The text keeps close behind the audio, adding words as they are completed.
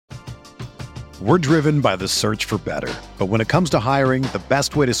We're driven by the search for better. But when it comes to hiring, the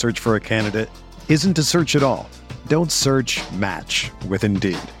best way to search for a candidate isn't to search at all. Don't search, match with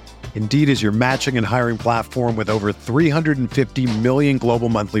Indeed. Indeed is your matching and hiring platform with over 350 million global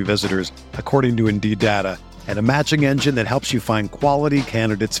monthly visitors, according to Indeed data, and a matching engine that helps you find quality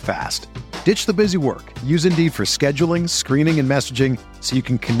candidates fast. Ditch the busy work. Use Indeed for scheduling, screening, and messaging so you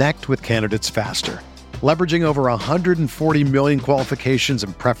can connect with candidates faster. Leveraging over 140 million qualifications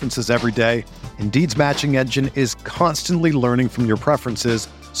and preferences every day, Indeed's matching engine is constantly learning from your preferences,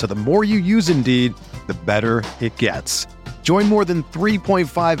 so the more you use Indeed, the better it gets. Join more than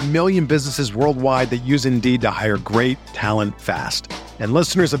 3.5 million businesses worldwide that use Indeed to hire great talent fast. And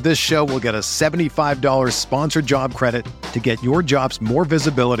listeners of this show will get a $75 sponsored job credit to get your jobs more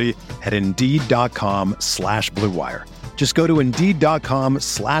visibility at Indeed.com/Blue Wire. Just go to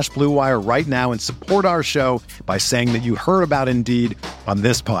Indeed.com/Blue Wire right now and support our show by saying that you heard about Indeed on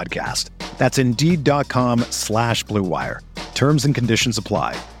this podcast. That's Indeed.com/Blue Wire. Terms and conditions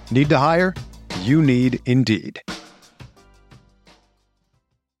apply. Need to hire? You need Indeed.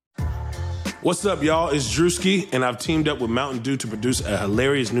 What's up, y'all? It's Drewski, and I've teamed up with Mountain Dew to produce a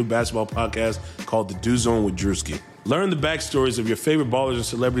hilarious new basketball podcast called The Dew Zone with Drewski. Learn the backstories of your favorite ballers and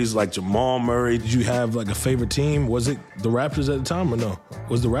celebrities like Jamal Murray. Did you have like a favorite team? Was it the Raptors at the time or no?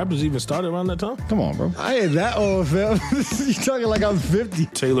 Was the Raptors even started around that time? Come on, bro. I ain't that old, fam. You talking like I'm 50.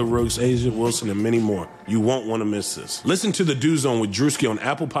 Taylor Rooks, Asia Wilson, and many more. You won't want to miss this. Listen to The Dew Zone with Drewski on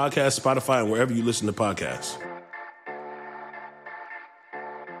Apple Podcasts, Spotify, and wherever you listen to podcasts.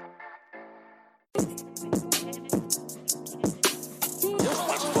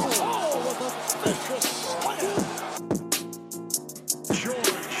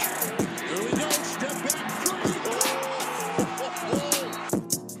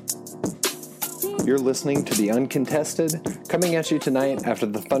 You're listening to The Uncontested, coming at you tonight after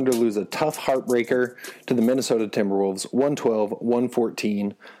the Thunder lose a tough heartbreaker to the Minnesota Timberwolves,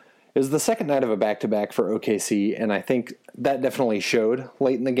 112-114. It was the second night of a back-to-back for OKC, and I think that definitely showed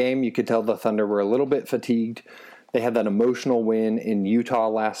late in the game. You could tell the Thunder were a little bit fatigued. They had that emotional win in Utah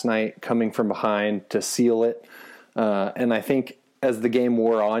last night, coming from behind to seal it. And I think as the game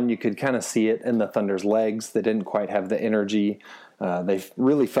wore on, you could kind of see it in the Thunder's legs. They didn't quite have the energy. They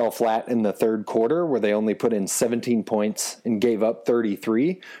really fell flat in the third quarter where they only put in 17 points and gave up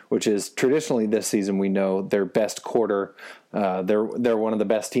 33, which is traditionally this season we know their best quarter. They're one of the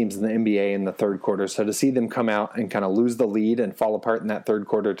best teams in the NBA in the third quarter. So to see them come out and kind of lose the lead and fall apart in that third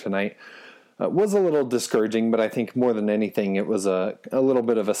quarter tonight was a little discouraging, but I think more than anything it was a little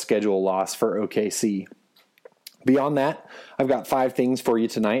bit of a schedule loss for OKC. Beyond that, I've got 5 things for you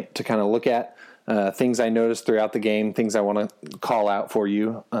tonight to kind of look at. Things I noticed throughout the game, things I want to call out for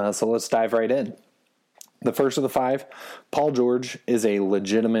you. So let's dive right in. The first of the 5, Paul George is a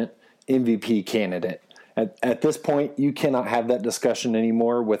legitimate MVP candidate. At this point, you cannot have that discussion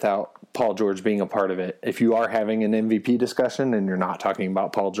anymore without Paul George being a part of it. If you are having an MVP discussion and you're not talking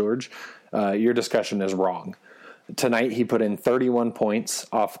about Paul George, your discussion is wrong. Tonight, he put in 31 points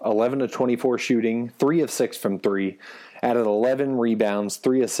off 11 of 24 shooting, 3 of 6 from 3, added 11 rebounds,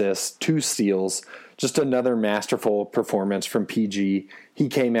 3 assists, 2 steals, just another masterful performance from PG. He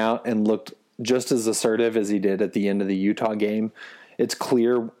came out and looked just as assertive as he did at the end of the Utah game. It's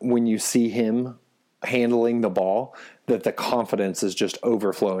clear when you see him handling the ball that the confidence is just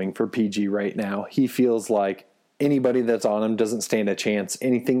overflowing for PG right now. He feels like anybody that's on him doesn't stand a chance.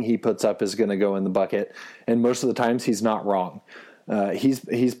 Anything he puts up is going to go in the bucket, and most of the times he's not wrong.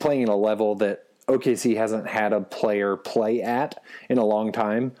 He's playing at a level that OKC hasn't had a player play at in a long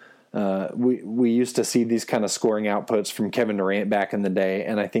time. We used to see these kind of scoring outputs from Kevin Durant back in the day,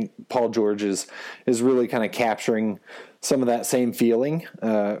 and I think Paul George is really kind of capturing some of that same feeling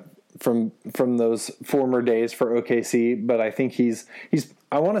from those former days for OKC. But I think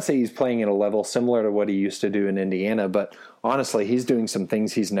I want to say he's playing at a level similar to what he used to do in Indiana, but honestly, he's doing some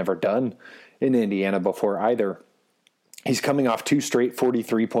things he's never done in Indiana before either. He's coming off 2 straight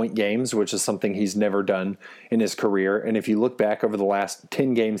 43-point games, which is something he's never done in his career. And if you look back over the last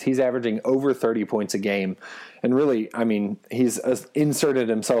 10 games, he's averaging over 30 points a game. And really, I mean, he's inserted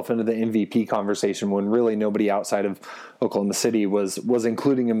himself into the MVP conversation when really nobody outside of Oklahoma City was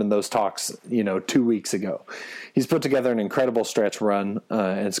including him in those talks, 2 weeks ago. He's put together an incredible stretch run,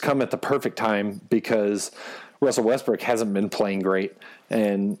 and it's come at the perfect time because Russell Westbrook hasn't been playing great,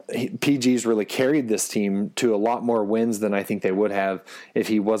 and PG's really carried this team to a lot more wins than I think they would have if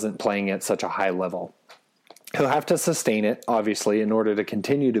he wasn't playing at such a high level. He'll have to sustain it, obviously, in order to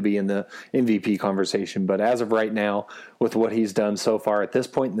continue to be in the MVP conversation, but as of right now, with what he's done so far at this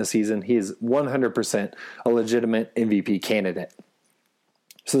point in the season, he is 100% a legitimate MVP candidate.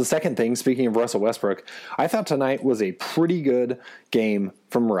 So the second thing, speaking of Russell Westbrook, I thought tonight was a pretty good game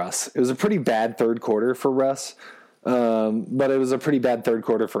from Russ. It was a pretty bad third quarter for Russ, but it was a pretty bad third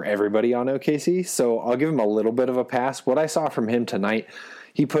quarter for everybody on OKC, so I'll give him a little bit of a pass. What I saw from him tonight,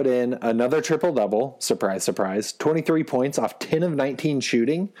 he put in another triple-double, surprise, surprise, 23 points off 10 of 19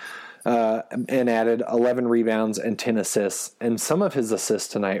 shooting, and added 11 rebounds and 10 assists, and some of his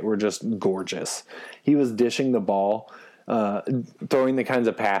assists tonight were just gorgeous. He was dishing the ball, throwing the kinds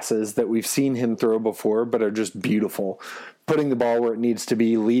of passes that we've seen him throw before, but are just beautiful. Putting the ball where it needs to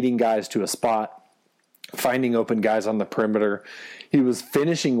be, leading guys to a spot, finding open guys on the perimeter. He was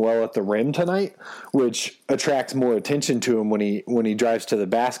finishing well at the rim tonight, which attracts more attention to him when he drives to the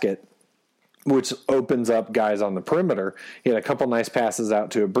basket, which opens up guys on the perimeter. He had a couple nice passes out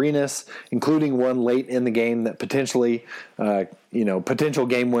to Abrines, including one late in the game that potentially, potential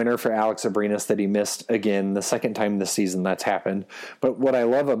game winner for Alex Abrines that he missed again, the second time this season that's happened. But what I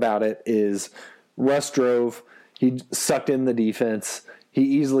love about it is Russ drove, he sucked in the defense. He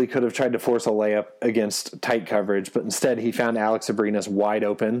easily could have tried to force a layup against tight coverage, but instead he found Alex Abrines wide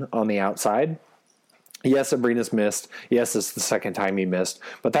open on the outside. Yes, Abrines missed. Yes, it's the second time he missed.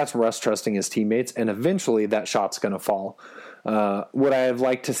 But that's Russ trusting his teammates, and eventually that shot's going to fall. Would I have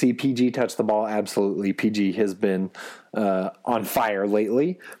liked to see PG touch the ball? Absolutely. PG has been on fire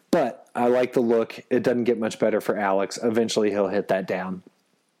lately, but I like the look. It doesn't get much better for Alex. Eventually he'll hit that down.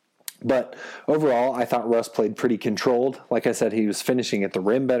 But overall, I thought Russ played pretty controlled. Like I said, he was finishing at the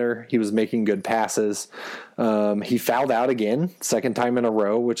rim better. He was making good passes. He fouled out again, second time in a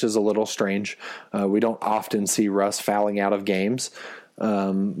row, which is a little strange. We don't often see Russ fouling out of games.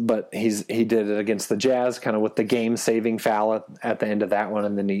 But he did it against the Jazz, kind of with the game-saving foul at the end of that one,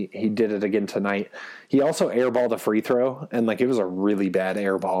 and then he did it again tonight. He also airballed a free throw, and it was a really bad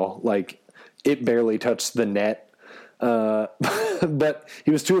airball. It barely touched the net. But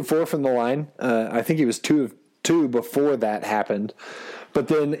he was 2 of 4 from the line. I think he was 2 of 2 before that happened. But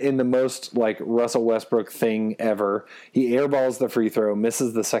then in the most Russell Westbrook thing ever, he airballs the free throw,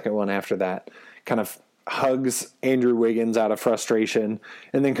 misses the second one after that, kind of hugs Andrew Wiggins out of frustration,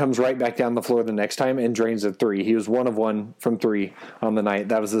 and then comes right back down the floor the next time and drains a 3. He was 1 of 1 from 3 on the night.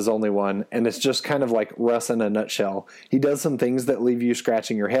 That was his only one. And it's just kind of like Russ in a nutshell. He does some things that leave you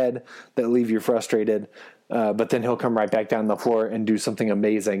scratching your head, that leave you frustrated, but then he'll come right back down the floor and do something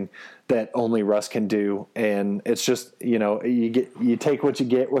amazing that only Russ can do. And it's just, you take what you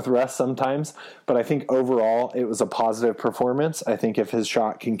get with Russ sometimes. But I think overall it was a positive performance. I think if his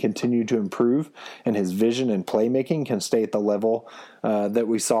shot can continue to improve and his vision and playmaking can stay at the level that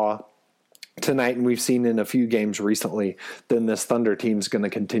we saw tonight and we've seen in a few games recently, then this Thunder team's going to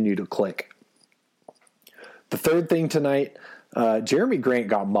continue to click. The third thing tonight, Jeremy Grant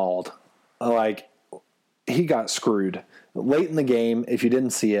got mauled. He got screwed. Late in the game, if you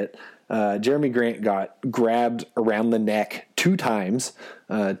didn't see it, Jeremy Grant got grabbed around the neck 2 times,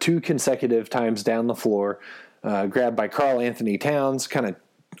 2 consecutive times down the floor, grabbed by Karl Anthony Towns, kind of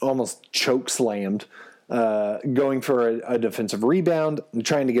almost choke slammed, going for a defensive rebound, and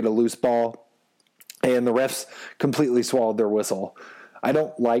trying to get a loose ball, and the refs completely swallowed their whistle. I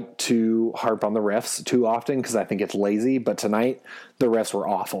don't like to harp on the refs too often because I think it's lazy, but tonight the refs were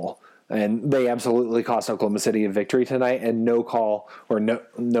awful. And they absolutely cost Oklahoma City a victory tonight, and no call, or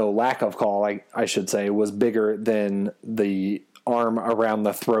no lack of call, I should say, was bigger than the arm around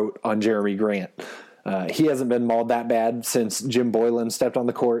the throat on Jeremy Grant. He hasn't been mauled that bad since Jim Boylan stepped on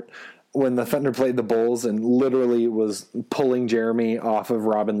the court when the Thunder played the Bulls and literally was pulling Jeremy off of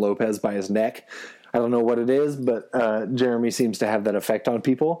Robin Lopez by his neck. I don't know what it is, but Jeremy seems to have that effect on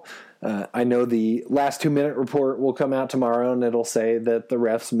people. I know the last 2-minute report will come out tomorrow, and it'll say that the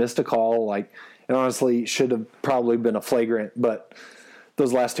refs missed a call. It honestly should have probably been a flagrant, but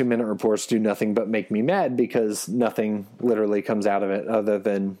those last 2-minute reports do nothing but make me mad because nothing literally comes out of it other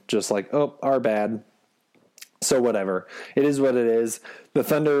than just our bad. So whatever. It is what it is. The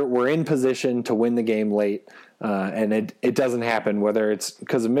Thunder were in position to win the game late, and it doesn't happen, whether it's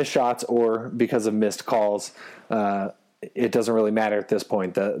because of missed shots or because of missed calls. It doesn't really matter at this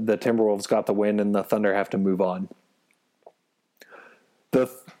point. The Timberwolves got the win, and the Thunder have to move on. The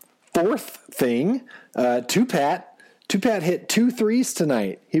fourth thing, Tupat hit 2 threes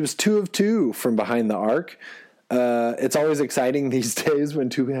tonight. He was 2 of 2 from behind the arc. It's always exciting these days when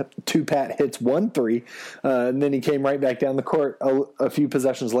Tupat hits 1 3, and then he came right back down the court a few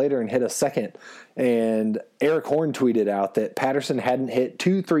possessions later and hit a second. And Eric Horn tweeted out that Patterson hadn't hit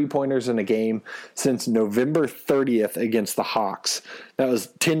 2 3-pointers in a game since November 30th against the Hawks. That was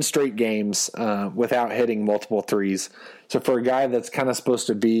 10 straight games without hitting multiple threes. So for a guy that's kind of supposed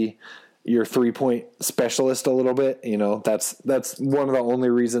to be your 3-point specialist a little bit. You know, that's one of the only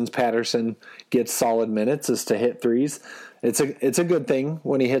reasons Patterson gets solid minutes is to hit threes. It's a good thing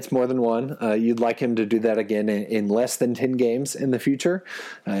when he hits more than one. You'd like him to do that again in less than 10 games in the future.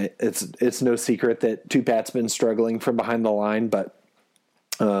 It's no secret that Tupat's been struggling from behind the line, but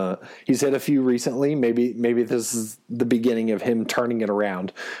he's hit a few recently. Maybe this is the beginning of him turning it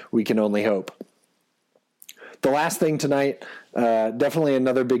around. We can only hope. The last thing tonight, definitely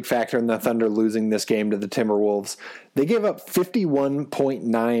another big factor in the Thunder losing this game to the Timberwolves. They gave up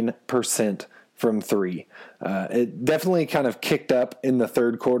 51.9% from three. It definitely kind of kicked up in the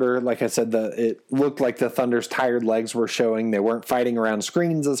third quarter. Like I said, it looked like the Thunder's tired legs were showing. They weren't fighting around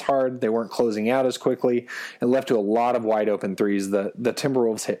screens as hard. They weren't closing out as quickly. It left to a lot of wide open threes. The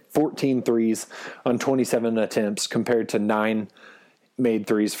Timberwolves hit 14 threes on 27 attempts compared to 9 made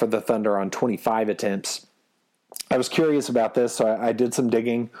threes for the Thunder on 25 attempts. I was curious about this, so I did some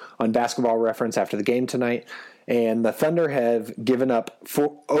digging on Basketball Reference after the game tonight, and the Thunder have given up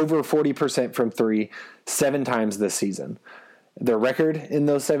over 40% from three 7 times this season. Their record in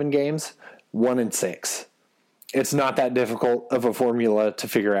those 7 games, 1-6. It's not that difficult of a formula to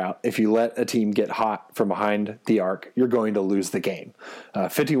figure out. If you let a team get hot from behind the arc, you're going to lose the game.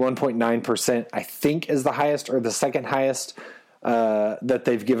 51.9%, I think, is the highest or the second highest that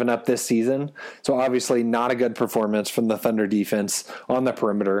they've given up this season. So obviously not a good performance from the Thunder defense on the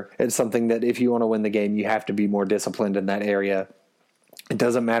perimeter. It's something that if you want to win the game, you have to be more disciplined in that area. It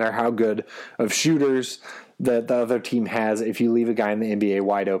doesn't matter how good of shooters that the other team has. If you leave a guy in the NBA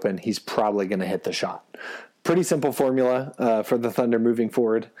wide open, he's probably going to hit the shot. Pretty simple formula for the Thunder moving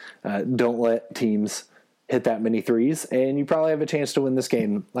forward. Don't let teams hit that many threes, and you probably have a chance to win this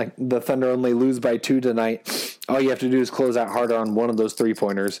game. Like, the Thunder only lose by 2 tonight. All you have to do is close out harder on one of those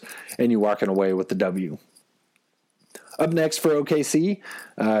 3-pointers, and you're walking away with the W. Up next for OKC,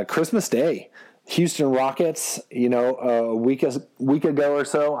 Christmas Day. Houston Rockets, a week ago or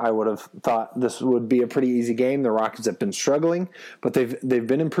so, I would have thought this would be a pretty easy game. The Rockets have been struggling, but they've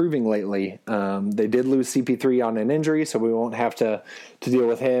been improving lately. They did lose CP3 on an injury, so we won't have to deal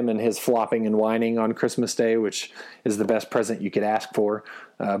with him and his flopping and whining on Christmas Day, which is the best present you could ask for.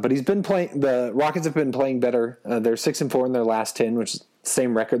 But he's been playing. The Rockets have been playing better. They're 6-4 in their last 10, which is the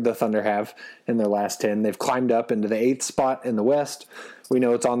same record the Thunder have in their last 10. They've climbed up into the 8th spot in the West. We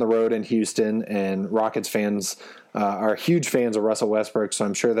know it's on the road in Houston, and Rockets fans are huge fans of Russell Westbrook, so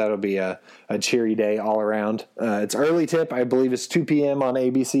I'm sure that'll be a cheery day all around. It's early tip. I believe it's 2 p.m. on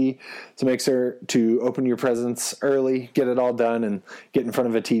ABC, so make sure to open your presents early, get it all done, and get in front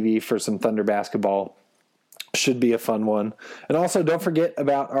of a TV for some Thunder basketball. Should be a fun one. And also, don't forget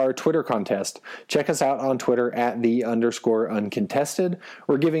about our Twitter contest. Check us out on Twitter at @_uncontested.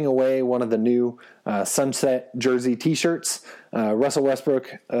 We're giving away one of the new Sunset jersey t-shirts. Russell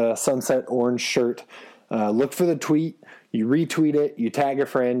Westbrook Sunset orange shirt. Look for the tweet. You retweet it. You tag a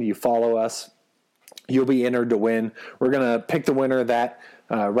friend. You follow us. You'll be entered to win. We're going to pick the winner of that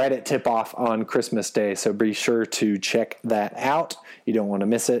right at tip-off on Christmas Day. So be sure to check that out. You don't want to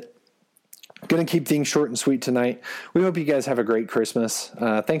miss it. Going to keep things short and sweet tonight. We hope you guys have a great Christmas.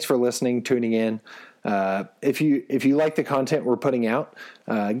 Thanks for listening, tuning in. If you like the content we're putting out,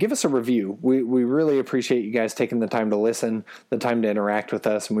 give us a review. We really appreciate you guys taking the time to listen, the time to interact with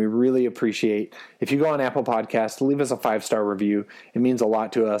us, and we really appreciate if you go on Apple Podcasts, leave us a 5-star review. It means a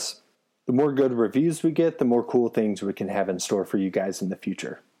lot to us. The more good reviews we get, the more cool things we can have in store for you guys in the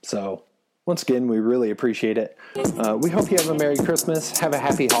future. So, once again, we really appreciate it. We hope you have a Merry Christmas. Have a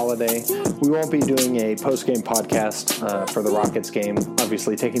happy holiday. We won't be doing a post-game podcast for the Rockets game.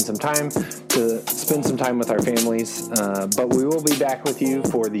 Obviously, taking some time to spend some time with our families. But we will be back with you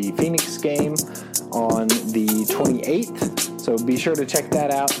for the Phoenix game on the 28th. So be sure to check that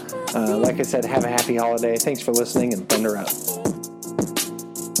out. Like I said, have a happy holiday. Thanks for listening, and Thunder up.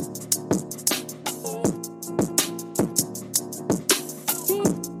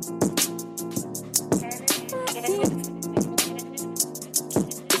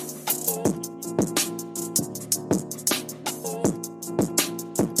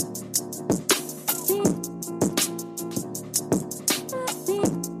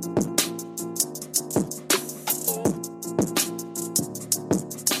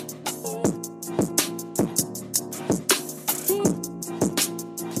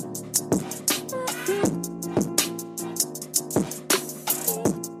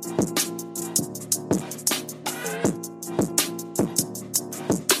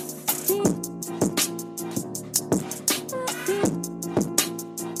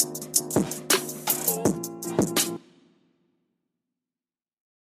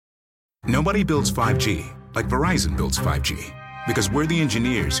 Nobody builds 5G like Verizon builds 5G. Because we're the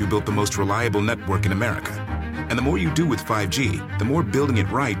engineers who built the most reliable network in America. And the more you do with 5G, the more building it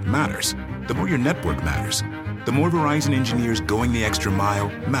right matters. The more your network matters. The more Verizon engineers going the extra mile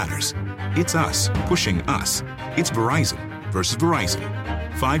matters. It's us pushing us. It's Verizon versus Verizon.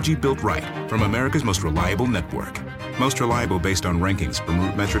 5G built right from America's most reliable network. Most reliable based on rankings from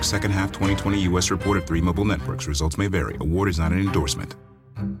RootMetrics second half 2020 U.S. report of 3 mobile networks. Results may vary. Award is not an endorsement.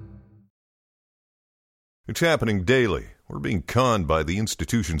 It's happening daily. We're being conned by the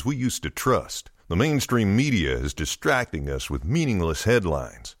institutions we used to trust. The mainstream media is distracting us with meaningless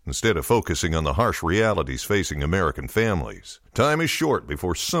headlines instead of focusing on the harsh realities facing American families. Time is short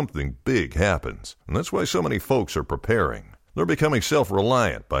before something big happens, and that's why so many folks are preparing. They're becoming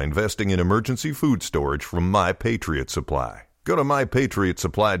self-reliant by investing in emergency food storage from My Patriot Supply. Go to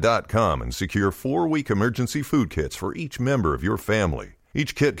MyPatriotSupply.com and secure 4-week emergency food kits for each member of your family.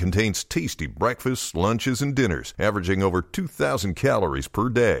 Each kit contains tasty breakfasts, lunches, and dinners, averaging over 2,000 calories per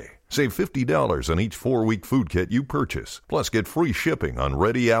day. Save $50 on each 4-week food kit you purchase. Plus, get free shipping on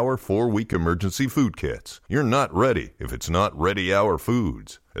Ready Hour 4-week emergency food kits. You're not ready if it's not Ready Hour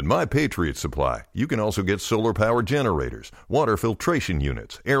Foods. At My Patriot Supply, you can also get solar power generators, water filtration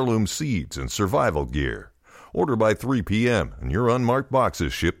units, heirloom seeds, and survival gear. Order by 3 p.m. and your unmarked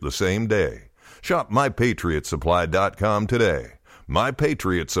boxes ship the same day. Shop MyPatriotSupply.com today.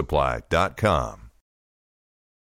 MyPatriotSupply.com.